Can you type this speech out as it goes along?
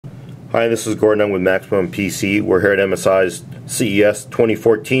Hi, this is Gordon. I'm with Maximum PC. We're here at MSI's CES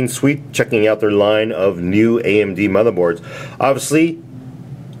 2014 suite, checking out their line of new AMD motherboards. Obviously,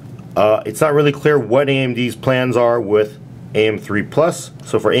 it's not really clear what AMD's plans are with AM3 Plus.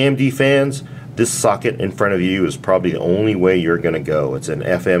 So for AMD fans, this socket in front of you is probably the only way you're going to go. It's an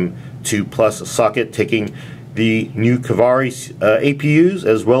FM2 Plus socket, taking the new Kavari APUs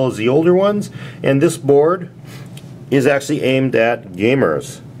as well as the older ones. And this board is actually aimed at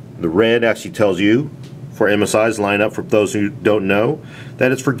gamers. The red actually tells you, for MSI's lineup, for those who don't know,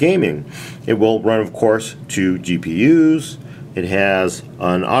 that it's for gaming. It will run, of course, to GPUs. It has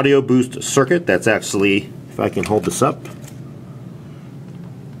an audio boost circuit that's actually, if I can hold this up,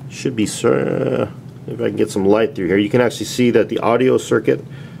 should be, if I can get some light through here, you can actually see that the audio circuit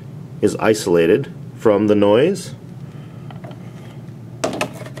is isolated from the noise.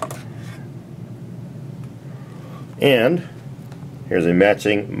 And here's a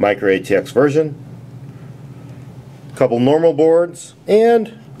matching micro ATX version, a couple normal boards,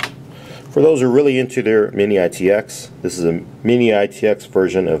 and for those who are really into their mini ITX, this is a mini ITX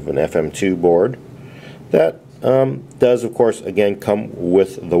version of an FM2 board that does, of course, again come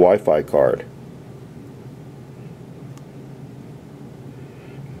with the Wi-Fi card.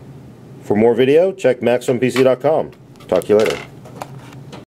 For more video, check MaximumPC.com. Talk to you later.